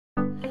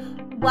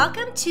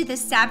Welcome to the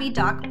Savvy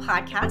Doc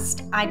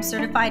podcast. I'm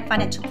certified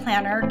financial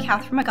planner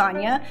Catherine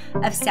Magaña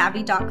of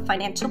Savvy Doc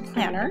Financial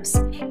Planners,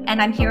 and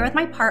I'm here with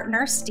my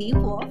partner Steve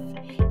Wolff,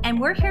 and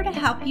we're here to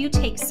help you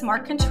take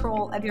smart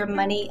control of your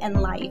money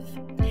and life.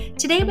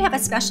 Today we have a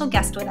special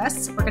guest with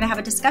us. We're going to have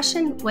a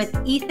discussion with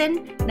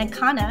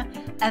Nkana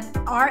of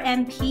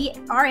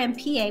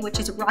RMPA, which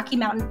is Rocky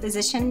Mountain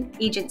Physician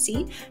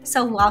Agency.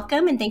 So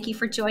welcome and thank you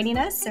for joining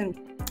us. And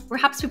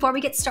perhaps before we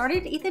get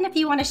started, Ethan, if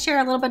you want to share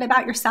a little bit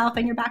about yourself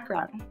and your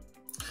background.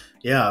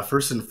 Yeah,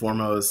 first and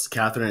foremost,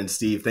 Catherine and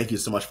Steve, thank you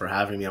so much for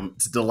having me.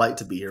 It's a delight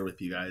to be here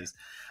with you guys.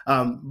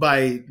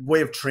 By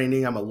way of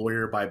training, I'm a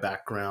lawyer by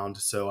background,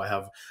 so I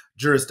have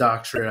Juris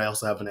Doctorate. I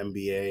also have an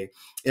MBA,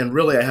 and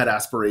really I had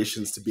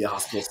aspirations to be a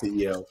hospital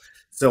CEO.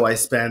 So I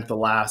spent the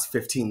last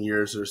 15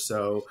 years or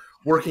so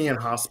working in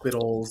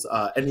hospitals,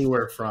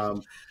 anywhere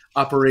from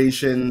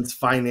operations,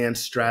 finance,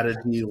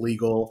 strategy,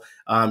 legal,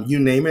 you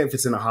name it. If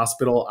it's in a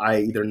hospital,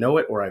 I either know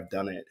it or I've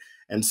done it.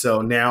 And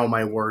so now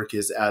my work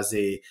is as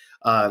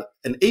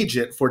an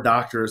agent for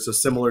doctors. So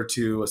similar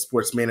to a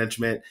sports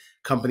management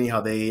company, how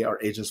they are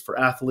agents for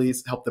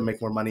athletes, help them make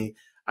more money.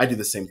 I do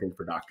the same thing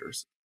for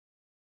doctors.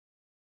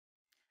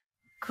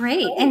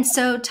 Great. And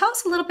so tell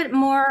us a little bit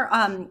more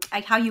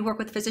like how you work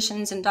with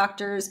physicians and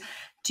doctors.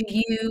 Do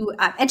you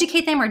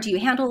educate them, or do you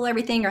handle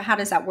everything, or how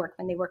does that work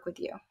when they work with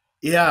you?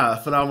 Yeah,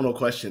 phenomenal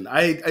question.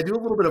 I do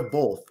a little bit of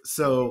both.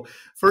 So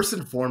first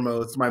and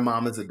foremost, my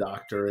mom is a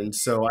doctor, and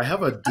so I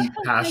have a deep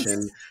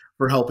passion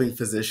for helping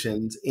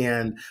physicians.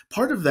 And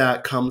part of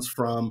that comes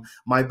from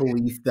my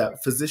belief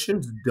that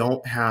physicians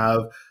don't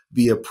have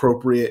the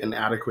appropriate and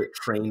adequate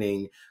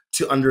training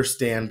to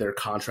understand their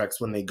contracts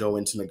when they go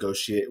in to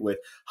negotiate with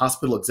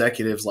hospital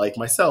executives like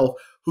myself,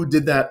 who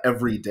did that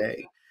every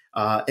day.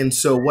 And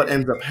so what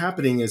ends up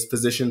happening is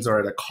physicians are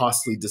at a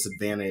costly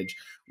disadvantage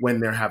when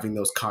they're having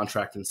those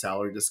contract and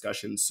salary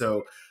discussions.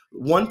 So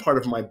one part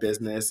of my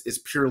business is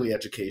purely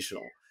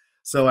educational.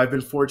 So I've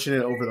been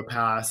fortunate over the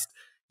past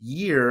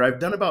year, I've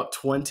done about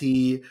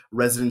 20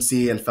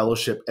 residency and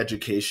fellowship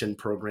education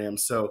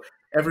programs. So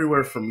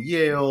everywhere from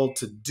Yale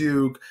to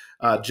Duke,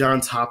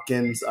 Johns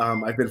Hopkins,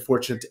 I've been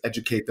fortunate to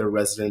educate their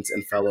residents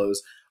and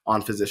fellows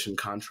on physician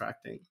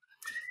contracting.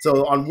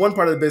 So on one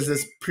part of the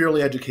business,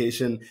 purely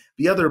education.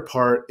 The other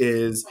part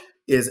is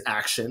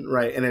action,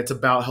 right? And it's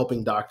about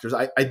helping doctors.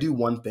 I do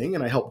one thing,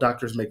 and I help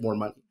doctors make more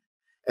money.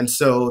 And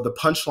so the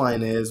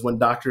punchline is when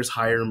doctors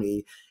hire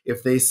me,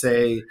 if they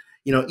say,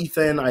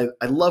 Ethan,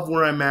 I love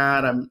where I'm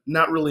at. I'm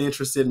not really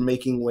interested in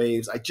making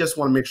waves. I just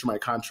want to make sure my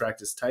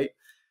contract is tight.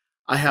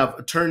 I have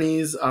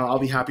attorneys I'll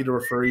be happy to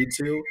refer you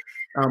to.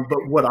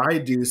 But what I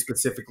do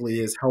specifically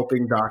is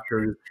helping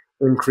doctors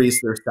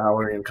increase their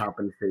salary and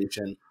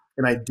compensation.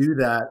 And I do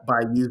that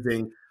by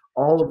using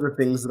all of the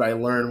things that I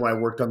learned when I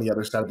worked on the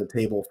other side of the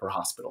table for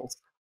hospitals.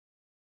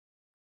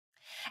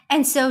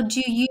 And so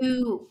do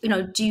you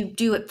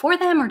do it for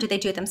them, or do they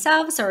do it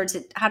themselves, or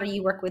how do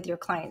you work with your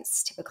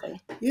clients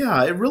typically?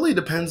 Yeah, it really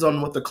depends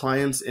on what the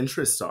client's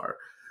interests are.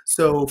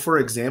 So for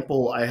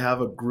example, I have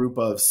a group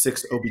of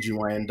 6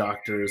 OBGYN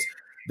doctors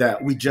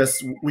that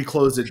we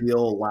closed a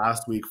deal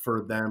last week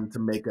for them to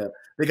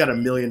they got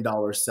 $1 million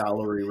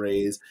salary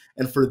raise.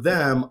 And for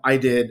them, I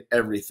did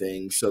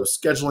everything. So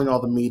scheduling all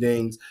the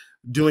meetings,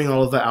 doing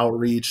all of the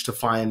outreach to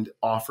find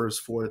offers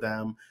for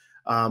them.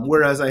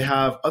 Whereas I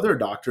have other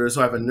doctors,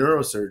 so I have a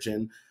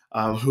neurosurgeon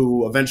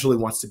who eventually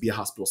wants to be a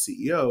hospital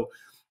CEO,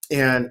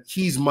 and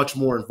he's much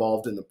more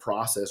involved in the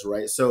process,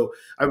 right? So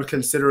I would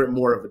consider it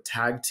more of a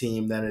tag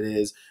team than it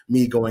is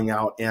me going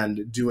out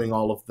and doing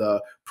all of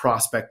the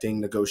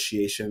prospecting,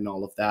 negotiation, and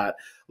all of that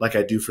like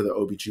I do for the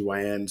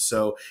OBGYN.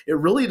 So it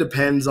really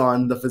depends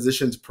on the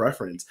physician's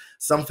preference.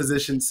 Some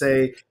physicians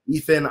say,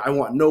 Ethan, I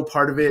want no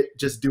part of it,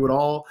 just do it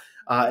all.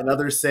 And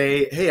others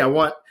say, hey, I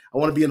want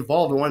to be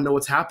involved. I want to know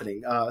what's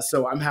happening.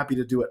 So I'm happy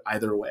to do it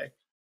either way.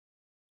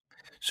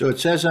 So it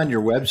says on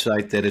your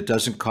website that it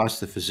doesn't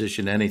cost the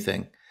physician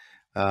anything.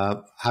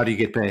 How do you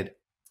get paid?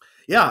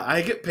 Yeah,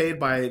 I get paid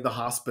by the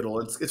hospital.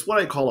 It's what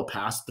I call a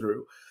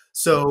pass-through.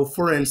 So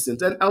for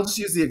instance, and I'll just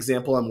use the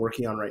example I'm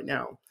working on right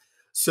now.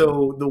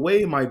 So the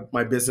way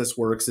my business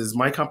works is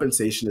my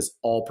compensation is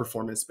all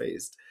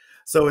performance-based.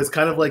 So it's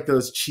kind of like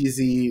those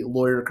cheesy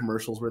lawyer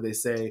commercials where they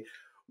say,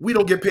 we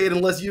don't get paid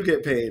unless you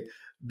get paid.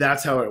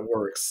 That's how it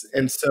works.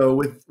 And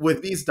so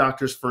with these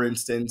doctors, for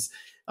instance,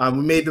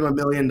 we made them $1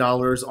 million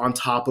on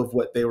top of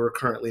what they were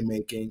currently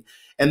making.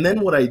 And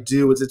then what I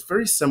do is it's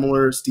very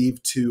similar,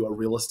 Steve, to a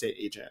real estate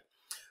agent.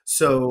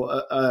 So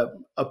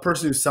a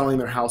person who's selling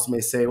their house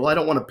may say, well, I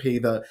don't want to pay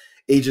the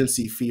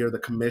agency fee or the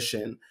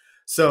commission.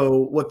 So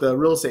what the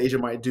real estate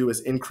agent might do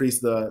is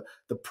increase the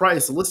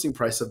price, the listing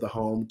price of the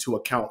home to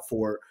account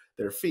for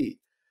their fee.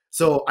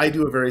 So I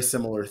do a very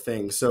similar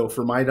thing. So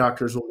for my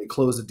doctors, when we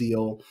close a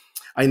deal,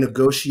 I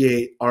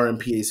negotiate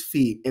RMPA's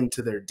fee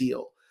into their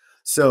deal.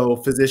 So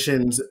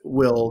physicians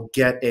will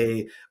get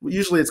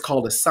usually it's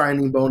called a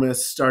signing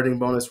bonus, starting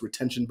bonus,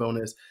 retention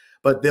bonus,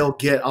 but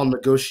I'll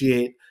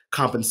negotiate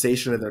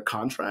compensation of their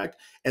contract,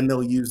 and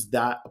they'll use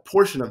a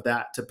portion of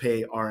that to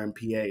pay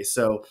RMPA.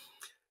 So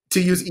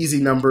to use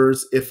easy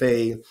numbers, if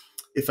a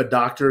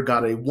doctor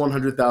got a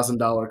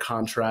 $100,000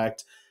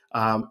 contract,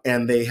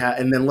 and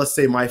then let's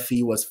say my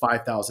fee was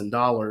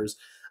 $5,000,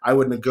 I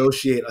would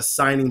negotiate a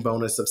signing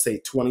bonus of say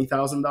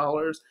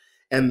 $20,000,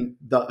 and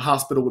the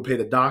hospital would pay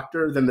the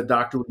doctor. Then the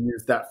doctor would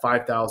use that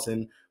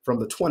 5,000 from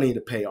the 20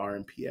 to pay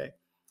RMPA.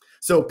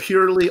 So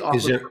purely off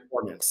of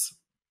performance.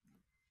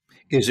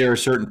 Is there a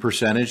certain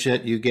percentage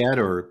that you get,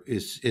 or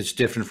it's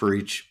different for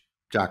each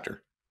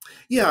doctor?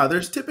 Yeah,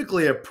 there's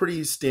typically a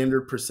pretty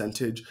standard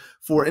percentage.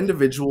 For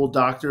individual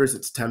doctors,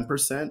 it's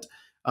 10%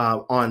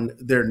 on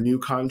their new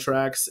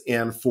contracts,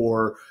 and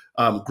for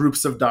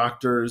groups of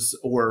doctors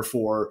or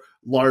for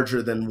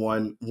larger than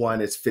one,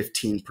 it's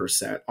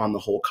 15% on the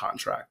whole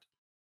contract.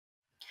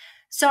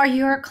 So are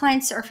your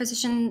clients or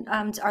physician,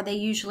 are they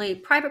usually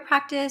private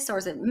practice, or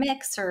is it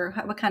mixed, or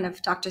what kind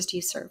of doctors do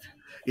you serve?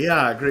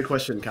 Yeah, great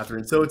question,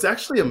 Catherine. So it's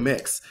actually a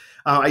mix.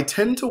 I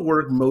tend to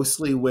work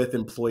mostly with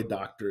employed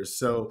doctors.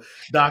 So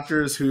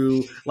doctors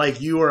who,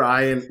 like you or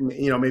I, and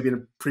maybe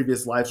in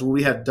previous lives where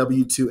we had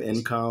W-2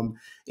 income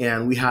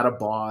and we had a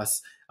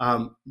boss.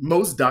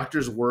 Most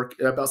doctors work,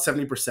 about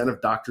 70%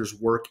 of doctors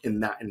work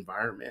in that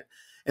environment.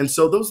 And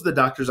so those are the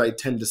doctors I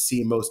tend to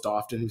see most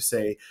often who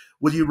say,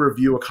 would you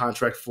review a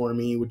contract for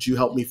me? Would you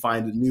help me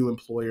find a new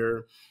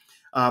employer?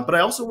 But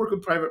I also work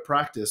with private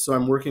practice. So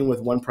I'm working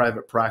with one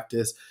private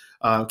practice,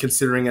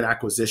 considering an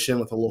acquisition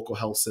with a local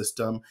health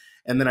system.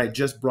 And then I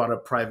just brought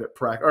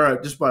I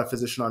just brought a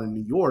physician on in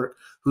New York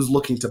who's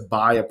looking to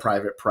buy a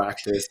private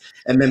practice.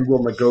 And then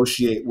we'll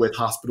negotiate with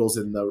hospitals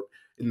in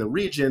the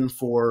region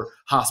for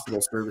hospital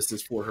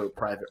services for her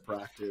private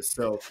practice.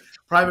 So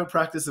private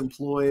practice,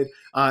 employed,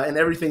 and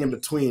everything in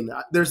between.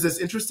 There's this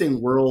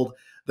interesting world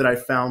that I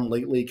found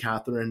lately,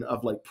 Catherine,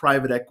 of like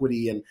private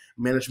equity and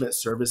management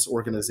service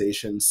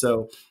organizations.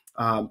 So,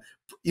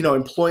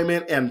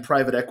 employment and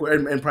private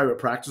equity and private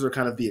practice are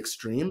kind of the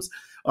extremes.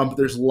 But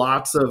there's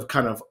lots of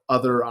kind of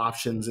other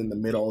options in the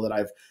middle that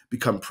I've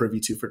become privy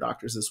to for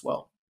doctors as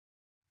well.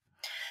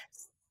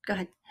 Go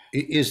ahead.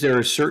 Is there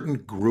a certain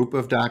group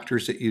of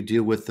doctors that you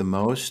deal with the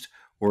most,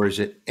 or is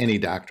it any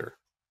doctor?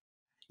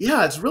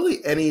 Yeah, it's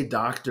really any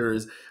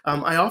doctors.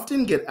 I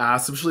often get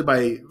asked, especially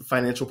by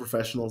financial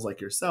professionals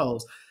like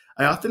yourselves,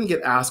 I often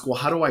get asked, well,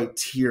 how do I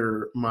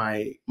tier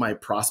my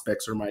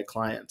prospects or my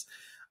clients?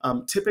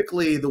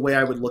 Typically, the way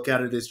I would look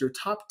at it is your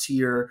top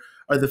tier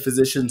are the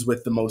physicians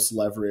with the most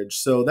leverage.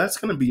 So that's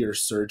going to be your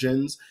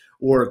surgeons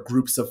or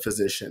groups of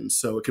physicians.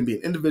 So it can be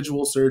an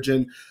individual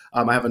surgeon.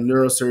 I have a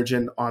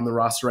neurosurgeon on the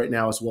roster right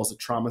now, as well as a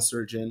trauma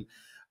surgeon.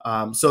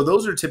 So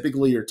those are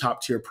typically your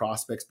top tier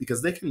prospects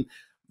because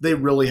they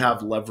really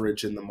have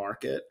leverage in the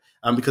market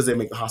because they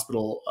make the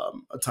hospital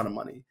a ton of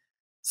money.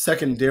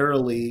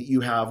 Secondarily,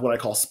 you have what I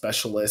call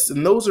specialists,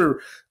 and those are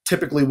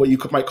typically what you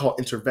might call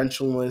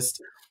interventionalists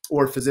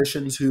or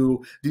physicians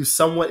who do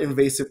somewhat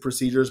invasive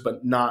procedures,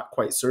 but not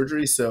quite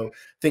surgery. So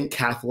think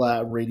cath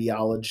lab,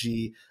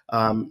 radiology,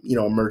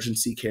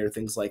 emergency care,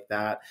 things like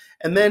that.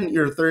 And then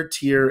your third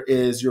tier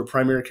is your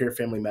primary care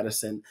family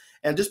medicine.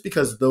 And just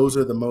because those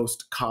are the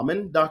most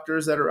common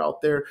doctors that are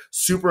out there,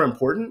 super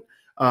important.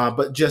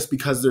 But just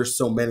because there's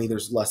so many,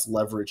 there's less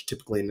leverage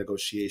typically in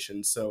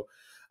negotiations. So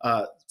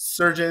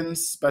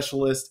surgeons,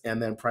 specialists,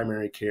 and then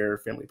primary care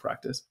family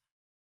practice.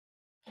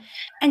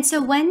 And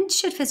so when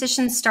should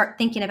physicians start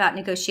thinking about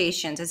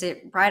negotiations? Is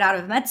it right out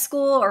of med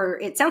school? Or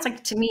it sounds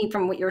like to me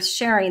from what you're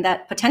sharing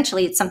that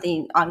potentially it's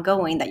something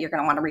ongoing that you're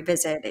going to want to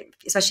revisit,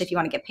 especially if you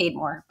want to get paid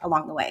more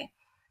along the way.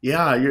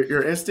 Yeah,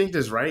 your instinct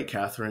is right,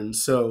 Catherine.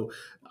 So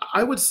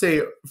I would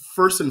say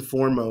first and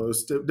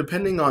foremost,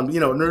 depending on,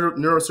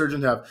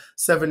 neurosurgeons have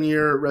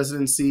 7-year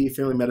residency,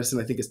 family medicine,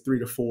 I think is 3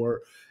 to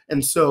 4.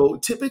 And so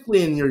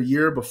typically in your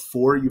year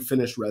before you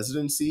finish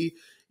residency,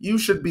 you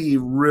should be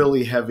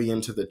really heavy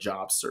into the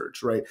job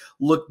search, right?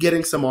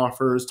 Getting some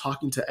offers,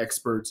 talking to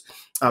experts,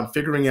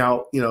 figuring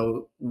out,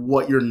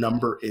 what your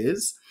number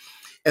is.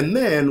 And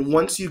then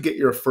once you get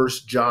your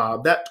first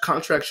job, that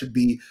contract should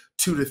be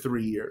 2 to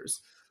 3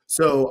 years.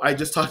 So I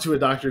just talked to a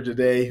doctor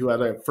today who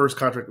had a first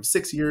contract of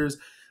 6 years.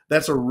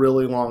 That's a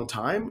really long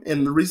time.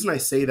 And the reason I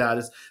say that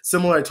is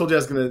similar. I told you I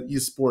was going to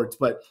use sports,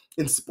 but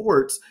in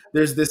sports,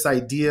 there's this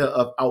idea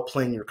of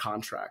outplaying your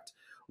contract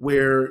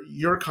where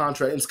your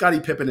contract, and Scottie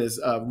Pippen is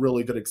a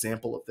really good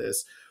example of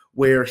this,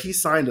 where he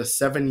signed a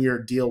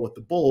 7-year deal with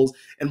the Bulls.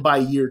 And by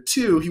year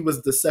 2, he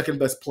was the second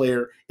best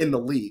player in the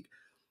league.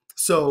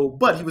 So,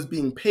 but he was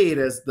being paid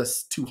as the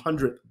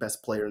 200th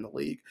best player in the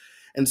league.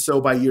 And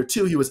so by year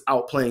 2, he was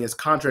outplaying his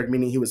contract,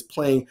 meaning he was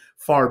playing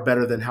far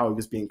better than how he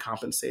was being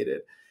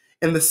compensated.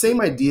 And the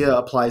same idea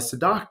applies to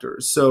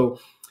doctors. So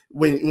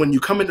when you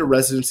come into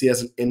residency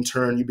as an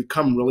intern, you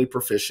become really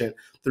proficient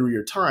through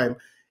your time.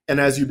 And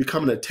as you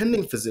become an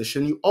attending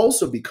physician, you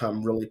also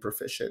become really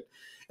proficient.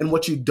 And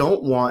what you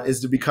don't want is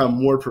to become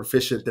more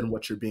proficient than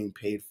what you're being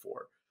paid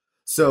for.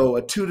 So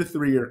a 2 to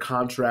 3 year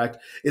contract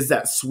is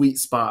that sweet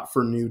spot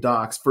for new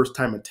docs, first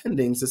time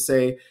attendings to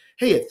say,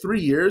 hey, at 3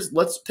 years,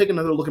 let's take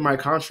another look at my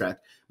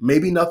contract.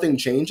 Maybe nothing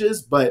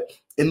changes, but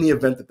in the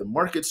event that the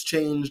market's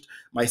changed,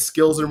 my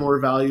skills are more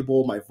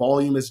valuable, my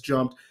volume has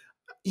jumped,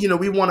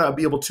 we want to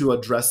be able to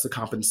address the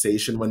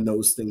compensation when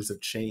those things have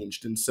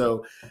changed. And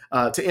so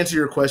to answer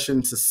your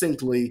question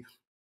succinctly,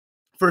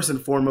 first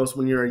and foremost,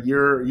 when you're a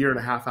year and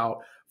a half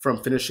out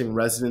from finishing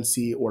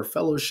residency or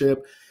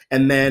fellowship,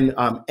 and then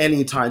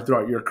any time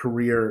throughout your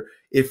career,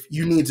 if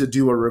you need to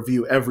do a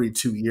review every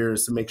 2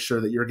 years to make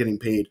sure that you're getting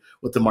paid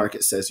what the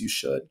market says you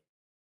should.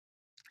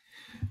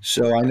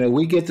 So I know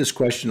we get this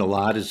question a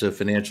lot as a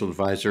financial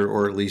advisor,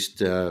 or at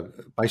least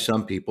by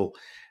some people,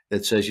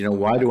 that says,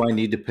 why do I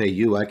need to pay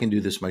you? I can do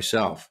this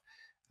myself.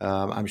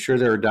 I'm sure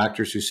there are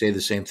doctors who say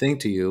the same thing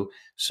to you.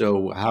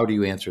 So how do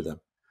you answer them?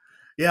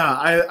 Yeah,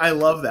 I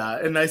love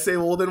that. And I say,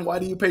 well, then why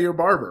do you pay your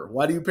barber?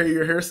 Why do you pay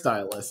your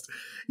hairstylist?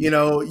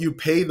 You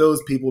pay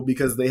those people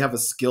because they have a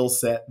skill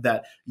set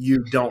that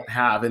you don't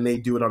have, and they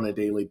do it on a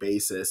daily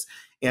basis.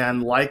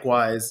 And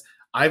likewise,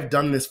 I've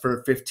done this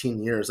for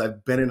 15 years.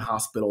 I've been in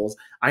hospitals.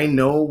 I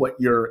know what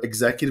your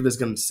executive is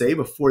going to say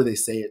before they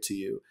say it to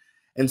you.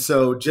 And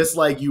so just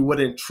like you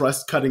wouldn't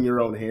trust cutting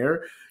your own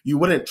hair, you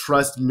wouldn't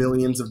trust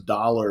millions of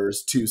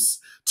dollars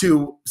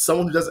to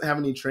someone who doesn't have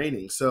any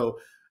training. So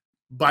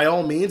by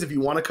all means, if you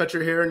want to cut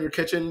your hair in your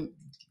kitchen,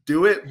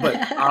 do it. But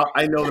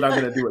I know that I'm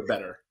going to do it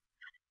better.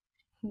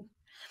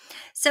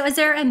 So is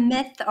there a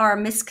myth or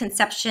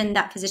misconception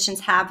that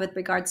physicians have with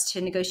regards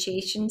to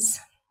negotiations?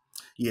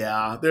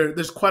 Yeah,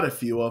 there's quite a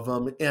few of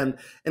them.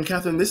 And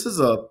Catherine, this is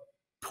a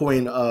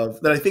point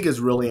that I think is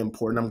really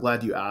important. I'm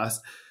glad you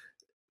asked.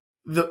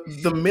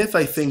 The myth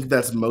I think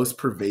that's most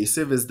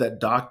pervasive is that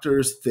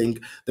doctors think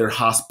their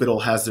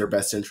hospital has their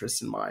best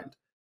interests in mind.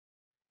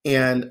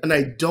 And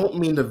I don't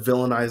mean to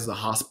villainize the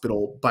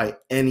hospital by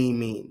any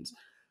means,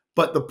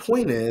 but the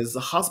point is the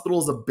hospital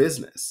is a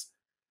business.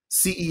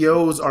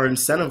 CEOs are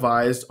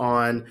incentivized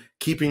on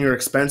keeping your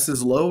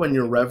expenses low and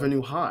your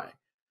revenue high.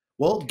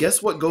 Well,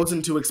 guess what goes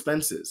into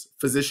expenses?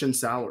 Physician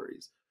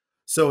salaries.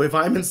 So if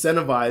I'm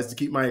incentivized to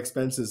keep my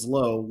expenses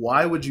low,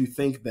 why would you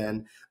think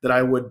then that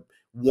I would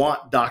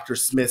want Dr.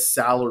 Smith's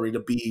salary to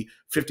be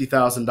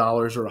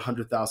 $50,000 or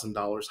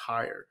 $100,000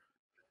 higher?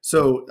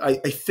 So I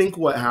think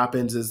what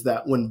happens is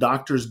that when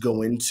doctors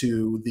go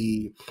into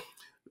the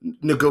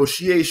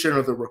negotiation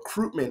or the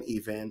recruitment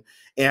even,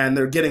 and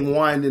they're getting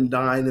wined and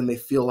dined and they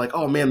feel like,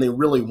 oh man, they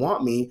really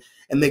want me,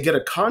 and they get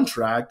a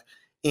contract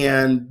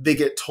and they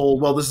get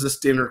told, well, this is a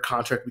standard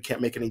contract, we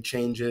can't make any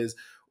changes,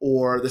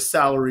 or the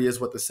salary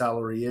is what the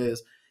salary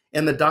is.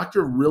 And the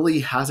doctor really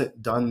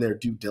hasn't done their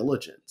due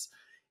diligence.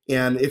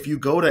 And if you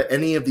go to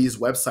any of these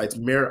websites,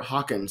 Merritt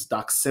Hawkins,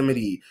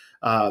 Doximity,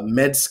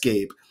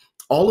 Medscape,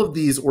 all of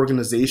these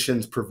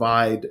organizations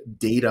provide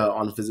data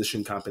on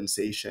physician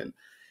compensation.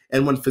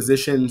 And when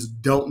physicians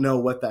don't know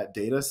what that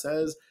data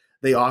says,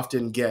 they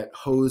often get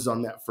hosed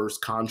on that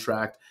first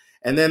contract.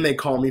 And then they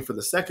call me for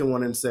the second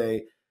one and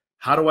say,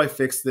 how do I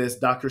fix this,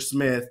 Dr.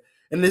 Smith?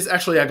 And this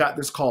actually, I got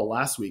this call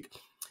last week.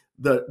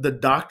 The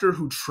doctor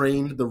who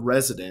trained the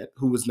resident,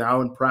 who was now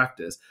in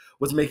practice,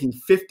 was making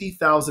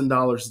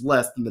 $50,000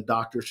 less than the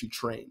doctor she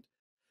trained.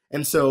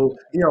 And so,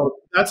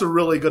 that's a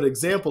really good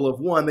example of,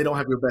 one, they don't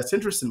have your best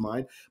interest in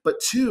mind, but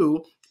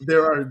two,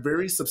 there are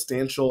very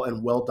substantial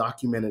and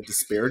well-documented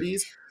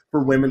disparities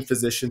for women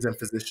physicians and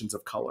physicians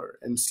of color.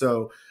 And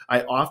so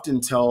I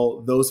often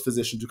tell those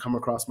physicians who come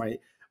across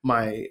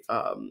my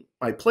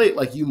plate,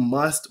 like, you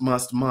must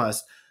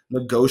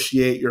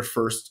negotiate your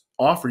first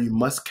offer. You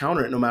must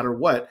counter it no matter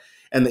what.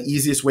 And the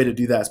easiest way to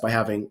do that is by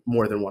having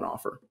more than one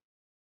offer.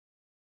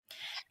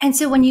 And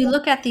so when you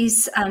look at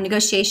these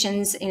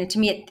negotiations, to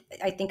me,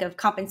 I think of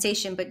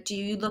compensation, but do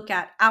you look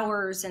at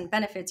hours and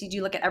benefits? Do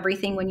you look at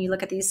everything when you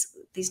look at these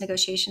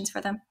negotiations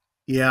for them?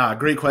 Yeah,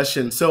 great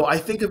question. So I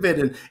think of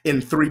it in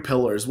three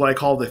pillars, what I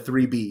call the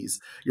 3 Bs: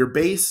 your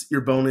base,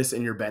 your bonus,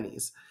 and your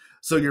bennies.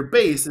 So your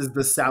base is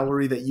the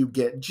salary that you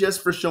get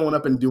just for showing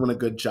up and doing a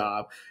good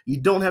job.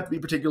 You don't have to be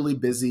particularly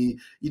busy.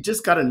 You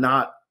just got to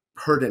not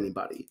hurt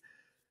anybody.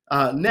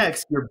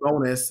 Next, your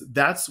bonus,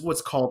 that's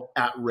what's called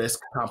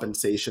at-risk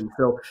compensation.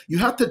 So you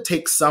have to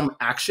take some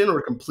action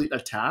or complete a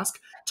task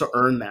to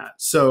earn that.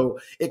 So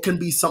it can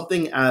be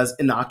something as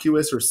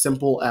innocuous or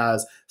simple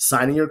as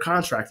signing your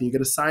contract and you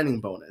get a signing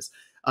bonus.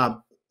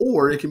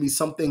 Or it can be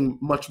something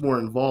much more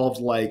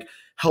involved, like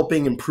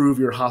helping improve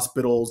your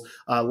hospital's,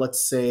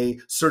 let's say,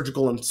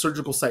 surgical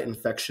site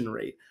infection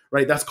rate,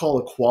 right? That's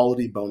called a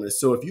quality bonus.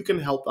 So if you can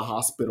help the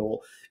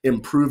hospital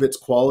improve its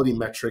quality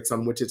metrics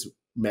on which it's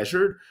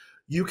measured,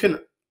 you can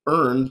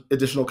earn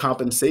additional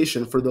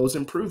compensation for those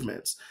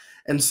improvements.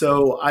 And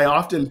so I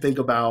often think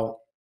about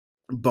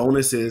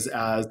bonuses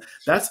as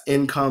that's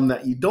income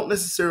that you don't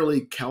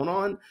necessarily count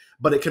on,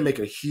 but it can make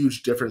a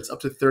huge difference, up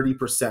to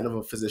 30% of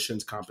a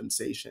physician's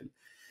compensation.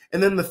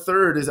 And then the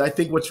third is, I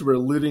think, what you were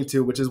alluding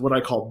to, which is what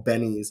I call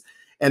bennies.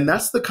 And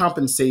that's the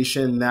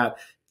compensation that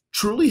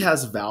truly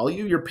has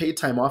value. Your paid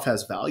time off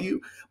has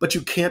value, but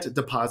you can't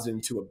deposit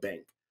into a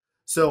bank.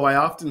 So I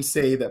often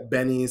say that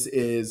Benny's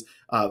is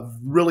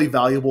really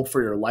valuable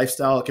for your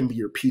lifestyle. It can be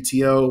your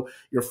PTO,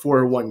 your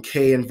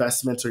 401k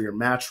investments, or your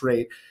match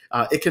rate.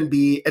 It can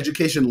be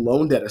education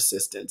loan debt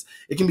assistance.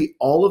 It can be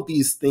all of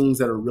these things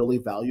that are really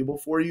valuable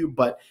for you,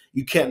 but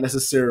you can't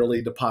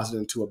necessarily deposit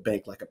into a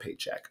bank like a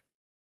paycheck.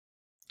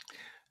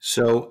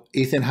 So,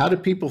 Ethan, how do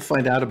people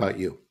find out about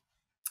you?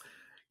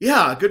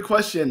 Yeah, good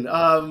question.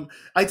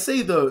 I'd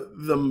say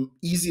the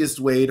easiest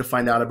way to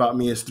find out about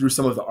me is through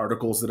some of the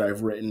articles that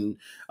I've written.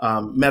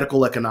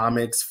 Medical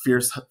economics,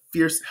 fierce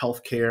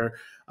healthcare.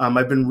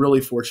 I've been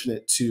really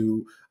fortunate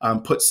to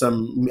put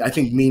some, I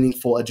think,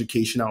 meaningful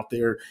education out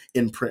there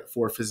in print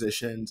for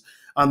physicians.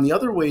 The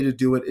other way to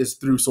do it is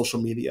through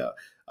social media.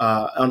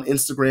 On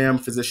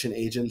Instagram, Physician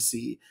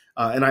Agency,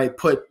 and I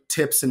put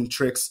tips and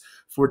tricks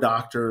for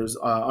doctors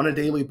on a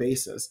daily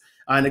basis.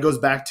 And it goes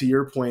back to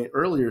your point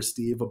earlier,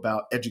 Steve,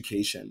 about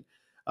education.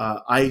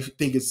 I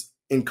think it's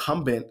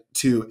incumbent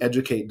to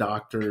educate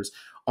doctors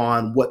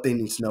on what they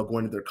need to know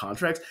going into their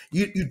contracts.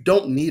 You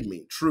don't need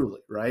me,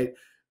 truly, right?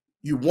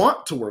 You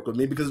want to work with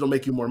me because it'll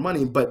make you more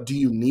money, but do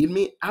you need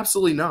me?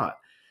 Absolutely not.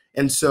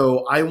 And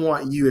so I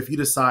want you, if you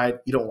decide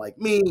you don't like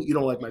me, you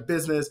don't like my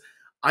business,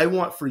 I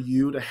want for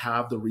you to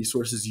have the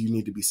resources you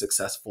need to be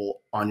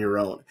successful on your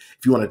own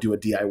if you want to do a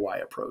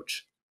DIY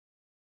approach.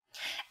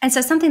 And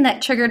so something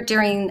that triggered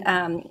during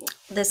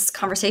this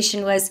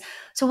conversation was,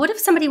 so what if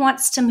somebody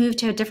wants to move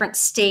to a different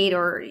state,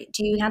 or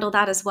do you handle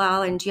that as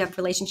well? And do you have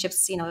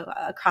relationships,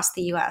 across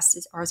the US,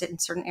 or is it in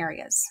certain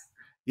areas?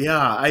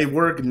 Yeah, I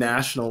work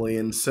nationally.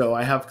 And so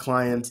I have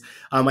clients.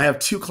 I have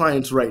two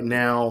clients right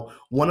now.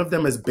 One of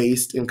them is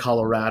based in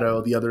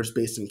Colorado. The other is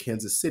based in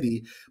Kansas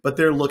City, but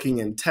they're looking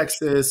in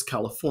Texas,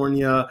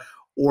 California,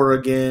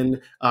 Oregon,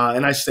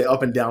 and I should say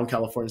up and down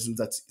California since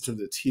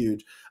it's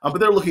huge. But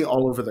they're looking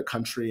all over the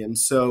country. And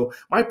so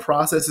my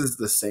process is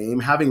the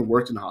same. Having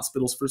worked in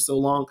hospitals for so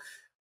long,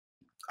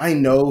 I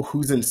know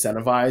who's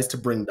incentivized to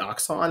bring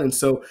docs on. And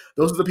so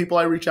those are the people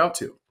I reach out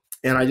to.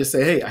 And I just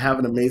say, hey, I have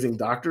an amazing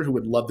doctor who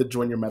would love to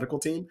join your medical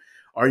team.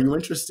 Are you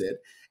interested?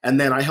 And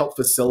then I help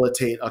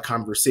facilitate a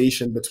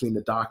conversation between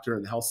the doctor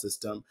and the health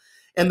system.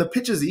 And the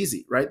pitch is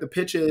easy, right? The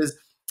pitch is,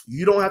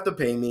 you don't have to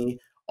pay me.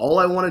 All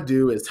I want to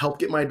do is help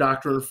get my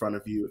doctor in front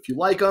of you. If you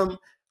like them,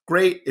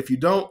 great. If you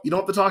don't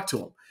have to talk to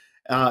them.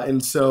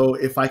 And so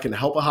if I can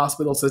help a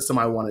hospital system,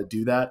 I want to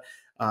do that.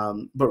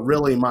 But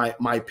really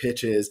my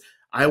pitch is,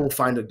 I will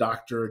find a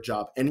doctor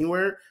job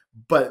anywhere.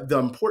 But the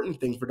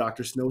important thing for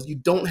doctors to know is you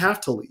don't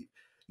have to leave.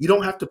 You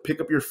don't have to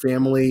pick up your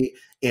family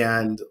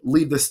and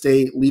leave the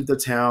state, leave the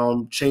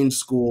town, change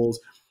schools.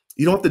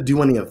 You don't have to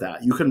do any of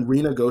that. You can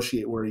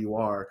renegotiate where you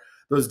are.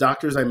 Those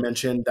doctors I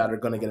mentioned that are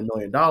going to get $1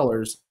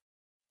 million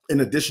in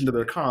addition to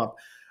their comp,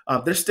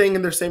 they're staying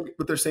in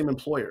with their same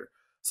employer.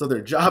 So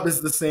their job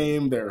is the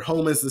same, their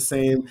home is the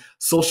same,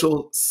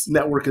 social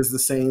network is the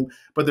same,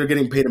 but they're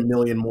getting paid $1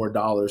 million more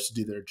to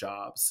do their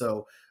job.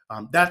 So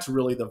that's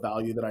really the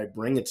value that I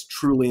bring. It's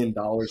truly in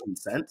dollars and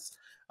cents.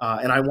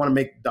 And I want to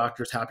make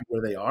doctors happy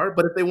where they are.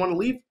 But if they want to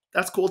leave,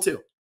 that's cool too.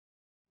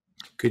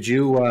 Could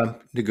you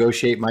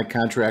negotiate my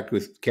contract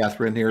with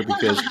Catherine here,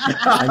 because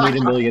I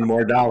need $1 million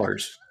more?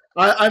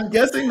 I'm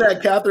guessing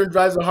that Catherine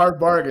drives a hard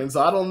bargain,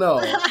 so I don't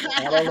know.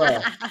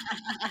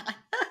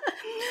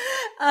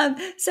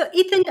 So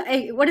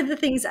Ethan, one of the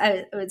things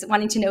I was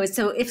wanting to know is,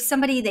 so if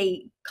somebody,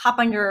 they hop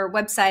on your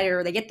website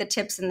or they get the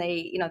tips and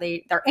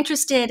they're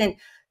interested, and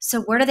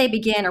so where do they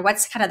begin, or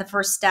what's kind of the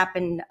first step?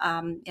 And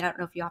I don't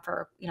know if you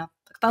offer a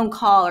phone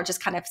call, or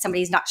just kind of if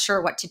somebody's not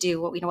sure what to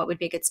do, what would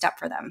be a good step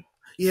for them?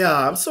 Yeah,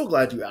 I'm so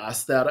glad you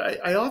asked that.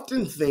 I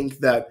often think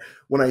that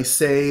when I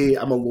say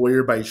I'm a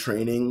lawyer by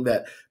training,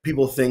 that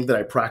people think that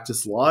I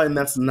practice law, and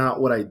that's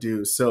not what I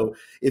do. So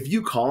if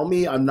you call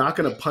me, I'm not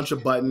going to punch a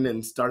button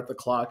and start the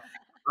clock.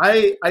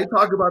 I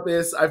talk about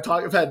this. I've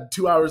had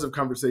 2 hours of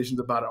conversations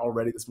about it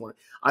already this morning.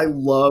 I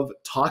love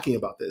talking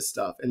about this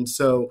stuff. And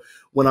so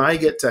when I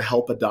get to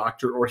help a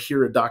doctor or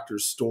hear a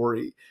doctor's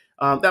story,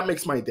 that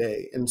makes my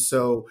day. And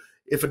so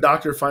if a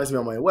doctor finds me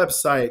on my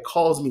website,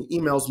 calls me,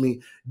 emails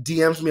me,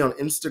 DMs me on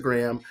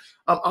Instagram,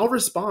 I'll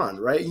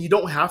respond, right? And you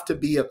don't have to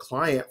be a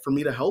client for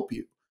me to help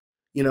you.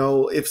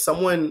 If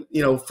someone,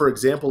 for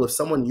example, if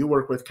someone you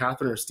work with,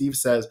 Catherine or Steve,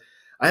 says,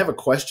 I have a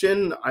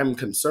question, I'm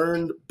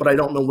concerned, but I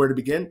don't know where to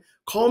begin,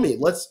 call me.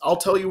 I'll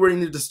tell you where you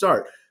need to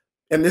start.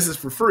 And this is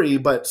for free,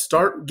 but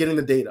start getting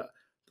the data.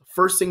 The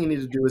first thing you need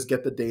to do is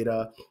get the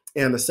data.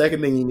 And the second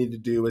thing you need to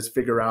do is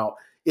figure out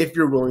if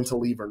you're willing to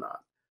leave or not.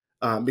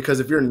 Because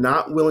if you're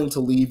not willing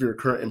to leave your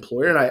current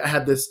employer, and I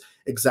had this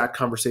exact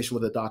conversation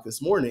with a doc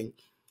this morning,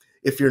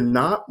 if you're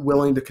not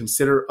willing to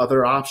consider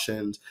other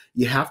options,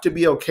 you have to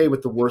be okay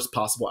with the worst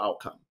possible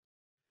outcome.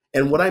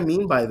 And what I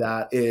mean by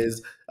that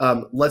is,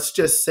 let's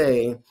just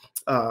say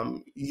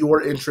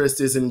your interest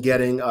is in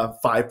getting a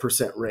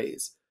 5%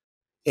 raise.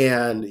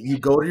 And you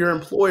go to your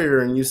employer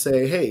and you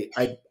say, hey,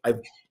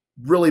 I've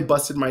really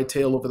busted my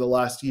tail over the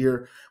last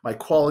year. My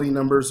quality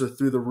numbers are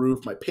through the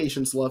roof. My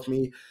patients love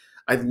me.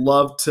 I'd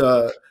love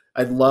to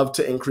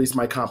increase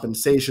my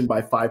compensation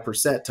by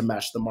 5% to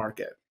match the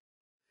market.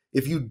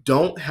 If you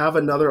don't have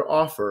another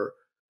offer,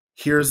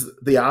 here's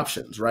the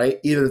options, right?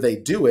 Either they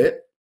do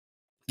it,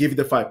 give you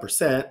the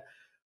 5%,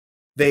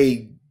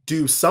 they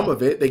do some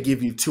of it, they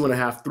give you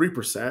 2.5%,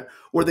 3%,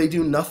 or they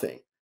do nothing.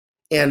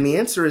 And the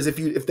answer is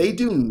if they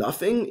do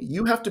nothing,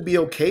 you have to be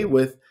okay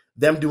with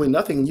them doing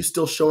nothing and you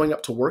still showing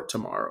up to work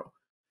tomorrow.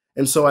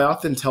 And so I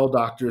often tell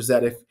doctors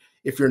that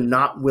if you're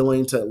not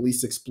willing to at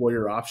least explore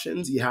your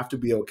options, you have to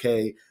be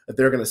okay that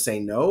they're going to say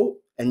no,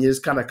 and you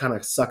just kind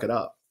of suck it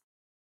up.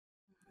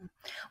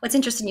 What's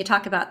interesting, you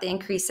talk about the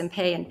increase in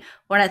pay, and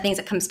one of the things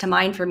that comes to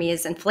mind for me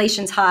is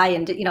inflation's high,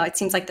 and it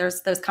seems like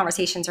those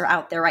conversations are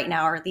out there right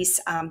now, or at least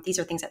these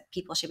are things that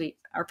people should be,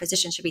 or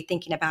physicians should be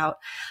thinking about.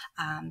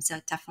 So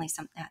definitely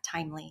something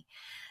timely.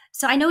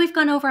 So I know we've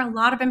gone over a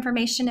lot of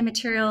information and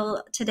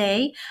material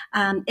today.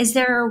 Is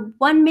there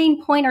one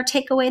main point or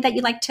takeaway that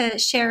you'd like to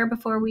share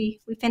before we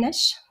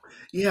finish?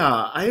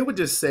 Yeah, I would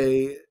just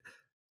say,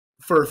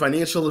 for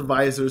financial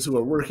advisors who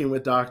are working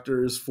with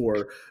doctors,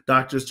 for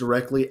doctors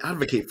directly,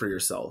 advocate for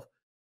yourself.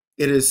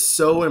 It is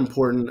so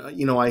important.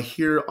 I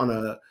hear on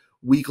a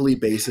weekly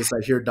basis,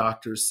 I hear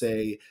doctors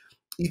say,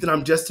 Ethan,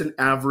 I'm just an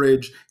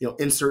average,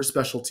 insert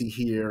specialty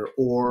here,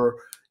 or,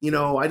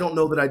 I don't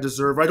know that I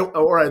deserve,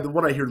 the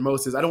one I hear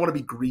most is, I don't want to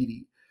be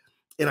greedy.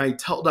 And I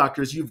tell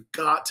doctors, you've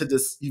got to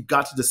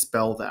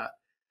dispel that.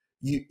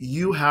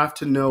 You have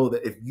to know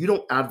that if you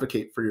don't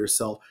advocate for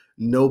yourself,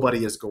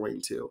 nobody is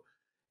going to.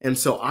 And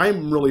so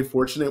I'm really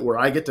fortunate where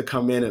I get to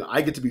come in and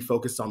I get to be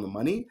focused on the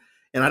money,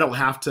 and I don't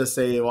have to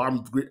say, well,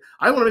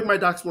 I want to make my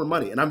docs more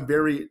money. And I'm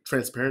very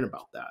transparent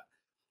about that.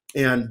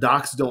 And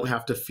docs don't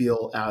have to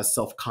feel as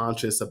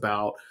self-conscious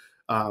about,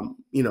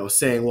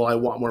 saying, well, I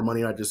want more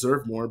money, I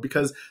deserve more,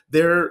 because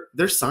they're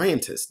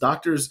scientists.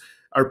 Doctors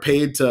are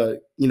paid to,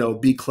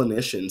 be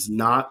clinicians,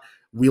 not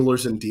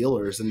wheelers and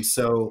dealers. And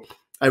so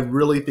I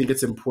really think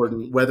it's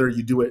important, whether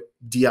you do it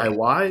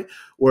DIY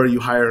or you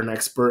hire an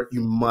expert,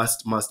 you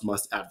must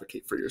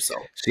advocate for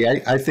yourself. See,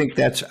 I think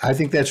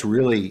that's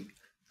really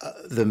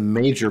the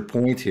major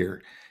point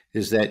here,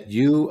 is that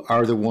you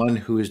are the one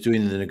who is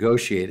doing the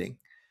negotiating.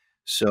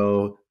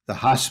 So the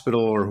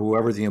hospital or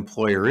whoever the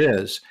employer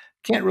is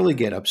can't really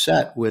get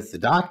upset with the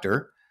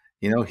doctor.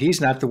 He's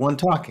not the one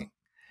talking.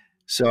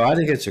 So I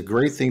think it's a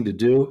great thing to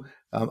do.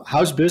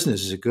 How's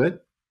business? Is it good?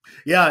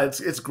 Yeah,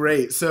 it's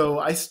great. So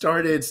I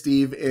started,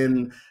 Steve,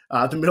 in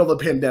the middle of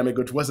the pandemic,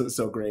 which wasn't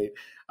so great.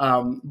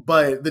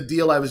 But the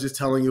deal I was just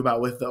telling you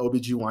about with the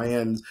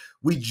OBGYNs,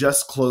 we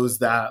just closed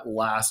that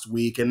last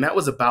week. And that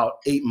was about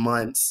 8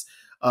 months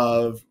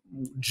of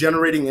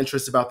generating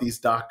interest about these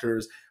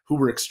doctors who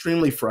were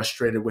extremely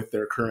frustrated with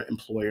their current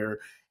employer.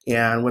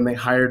 And when they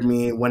hired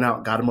me, went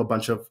out, got them a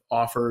bunch of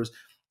offers.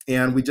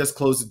 And we just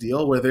closed a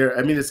deal where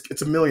it's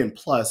 $1 million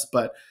plus,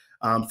 but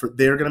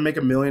they're going to make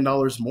 $1 million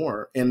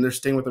more, and they're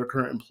staying with their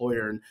current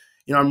employer. And,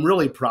 I'm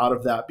really proud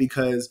of that,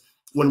 because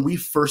when we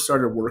first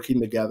started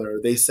working together,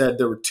 they said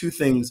there were two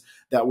things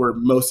that were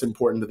most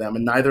important to them,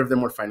 and neither of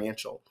them were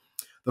financial.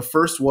 The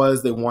first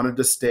was they wanted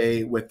to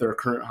stay with their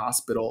current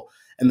hospital,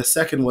 and the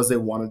second was they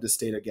wanted to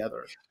stay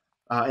together.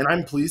 And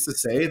I'm pleased to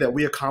say that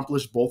we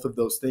accomplished both of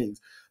those things.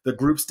 The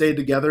group stayed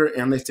together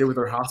and they stayed with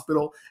their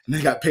hospital, and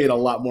they got paid a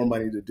lot more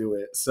money to do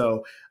it.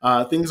 So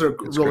things are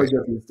really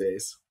good these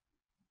days.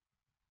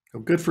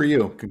 Well, good for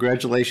you.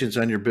 Congratulations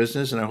on your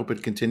business, and I hope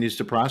it continues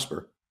to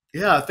prosper.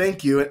 Yeah,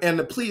 thank you.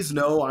 And please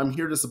know I'm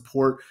here to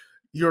support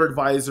your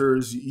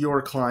advisors,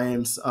 your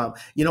clients.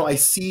 I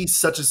see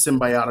such a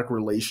symbiotic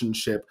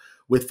relationship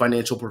with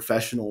financial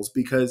professionals,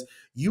 because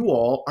you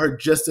all are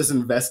just as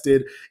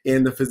invested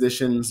in the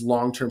physician's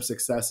long-term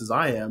success as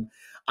I am.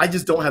 I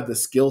just don't have the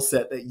skill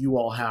set that you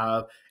all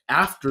have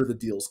after the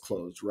deal's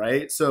closed,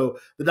 right? So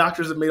the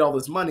doctors have made all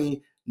this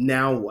money.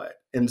 Now what?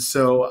 And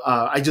so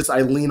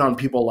I lean on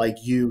people like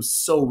you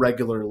so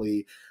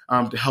regularly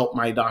to help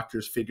my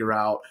doctors figure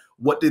out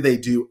what do they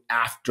do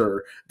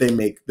after they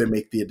make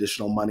the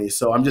additional money.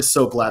 So I'm just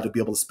so glad to be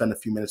able to spend a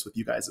few minutes with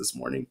you guys this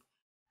morning.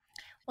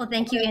 Well,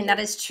 thank you. And that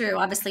is true.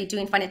 Obviously,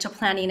 doing financial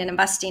planning and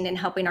investing and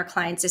helping our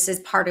clients, this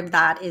is part of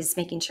that, is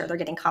making sure they're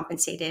getting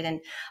compensated.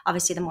 And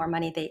obviously, the more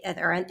money they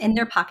are in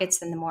their pockets,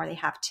 then the more they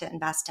have to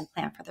invest and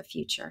plan for their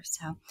future.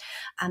 So,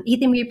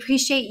 Ethan, we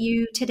appreciate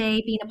you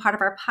today being a part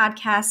of our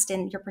podcast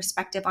and your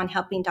perspective on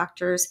helping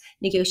doctors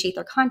negotiate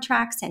their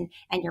contracts and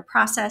your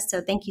process.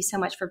 So thank you so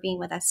much for being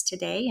with us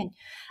today.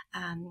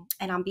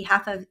 And on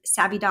behalf of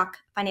Savvy Doc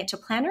Financial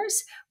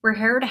Planners, we're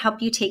here to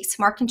help you take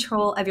smart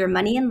control of your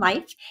money and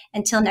life.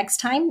 Until next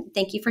time,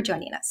 thank you for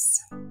joining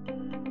us.